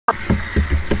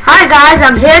guys,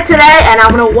 I'm here today and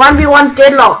I'm gonna 1v1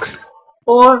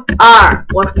 deadlox4R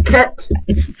with Kit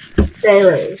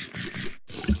Daily.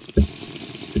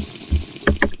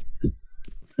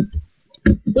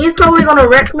 He's probably gonna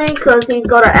wreck me because he's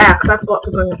got an axe. I forgot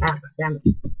to bring an axe, damn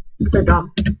it. So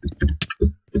dumb.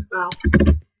 Wow.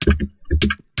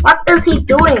 What is he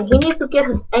doing? He needs to get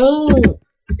his aim.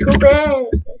 Too bad.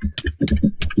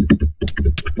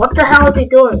 What the hell is he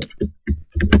doing?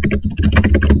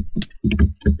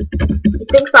 He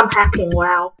thinks I'm hacking,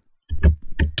 wow.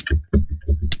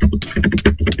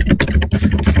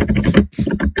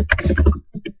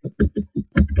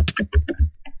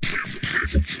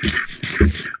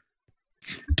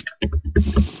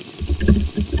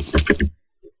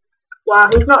 Wow,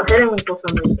 he's not hitting me for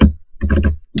some reason.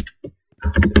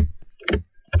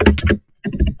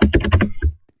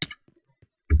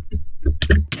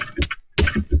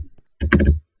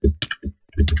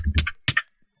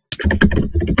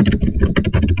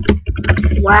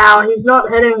 Wow, he's not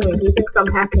hitting me. He thinks I'm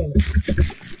hacking.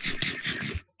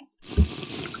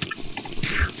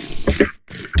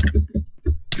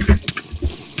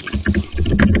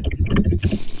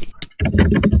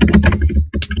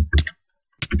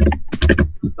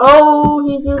 Oh,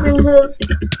 he's using his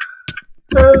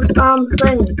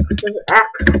thing, his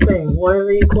axe thing,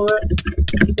 whatever you call it,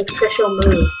 his special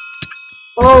move.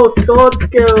 Oh, sword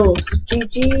skills.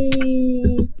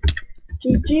 GG.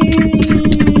 GG.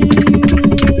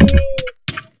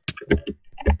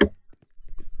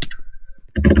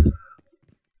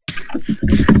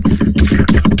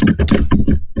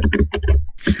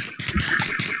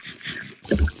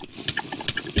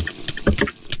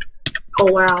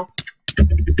 Oh wow.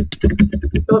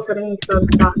 He was hitting me so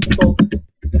fast before.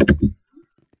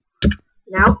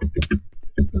 Now,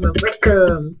 I'm gonna wreck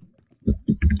him.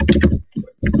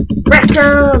 Wreck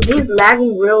him! He's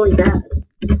lagging really bad.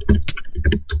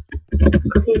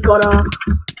 Because he's got a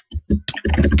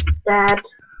bad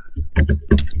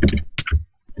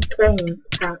thing,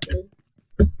 apparently.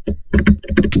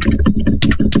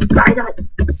 Die.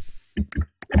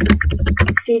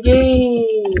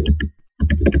 GG!